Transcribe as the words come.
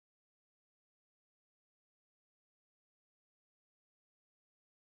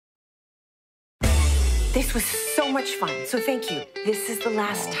This was so much fun, so thank you. This is the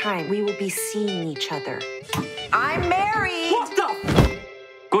last time we will be seeing each other. I'm married! What the?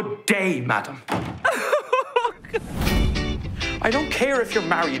 Good day, madam. I don't care if you're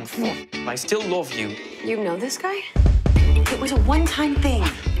married. I still love you. You know this guy? It was a one-time thing.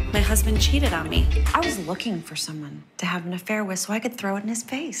 My husband cheated on me. I was looking for someone to have an affair with so I could throw it in his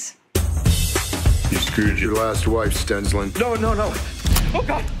face. You screwed your last wife, Stenslin. No. Oh,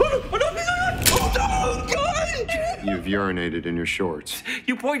 God. Oh, God! You've urinated in your shorts.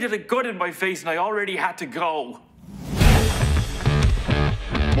 You pointed a gun in my face and I already had to go.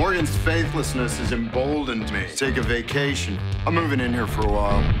 Morgan's faithlessness has emboldened me to take a vacation. I'm moving in here for a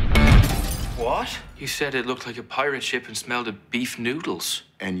while. What? You said it looked like a pirate ship and smelled of beef noodles.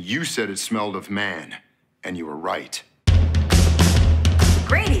 And you said it smelled of man, and you were right.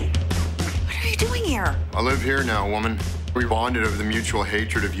 Grady, what are you doing here? I live here now, woman. We bonded over the mutual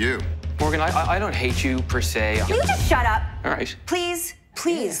hatred of you. Morgan, I don't hate you per se. Can you just shut up? All right. Please.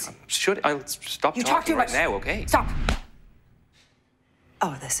 I'll stop You talking talk too right much. now, okay? Stop.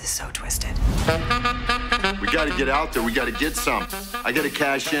 Oh, this is so twisted. We gotta get out there. We gotta get some. I gotta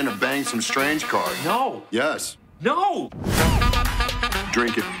cash in and bang some strange card. No. Yes. No.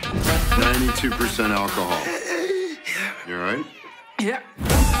 Drink it. 92% alcohol. You all right? Yeah.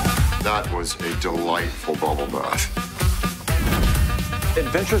 That was a delightful bubble bath.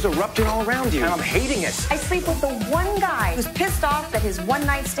 Adventure's erupting all around you, and I'm hating it. I sleep with the one guy who's pissed off that his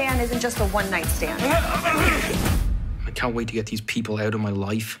one-night stand isn't just a one-night stand. I can't wait to get these people out of my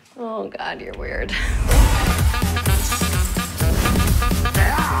life. Oh, God, you're weird.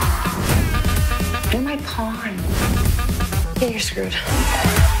 You're my pawn. Yeah, you're screwed.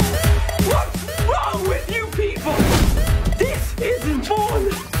 What's wrong with you?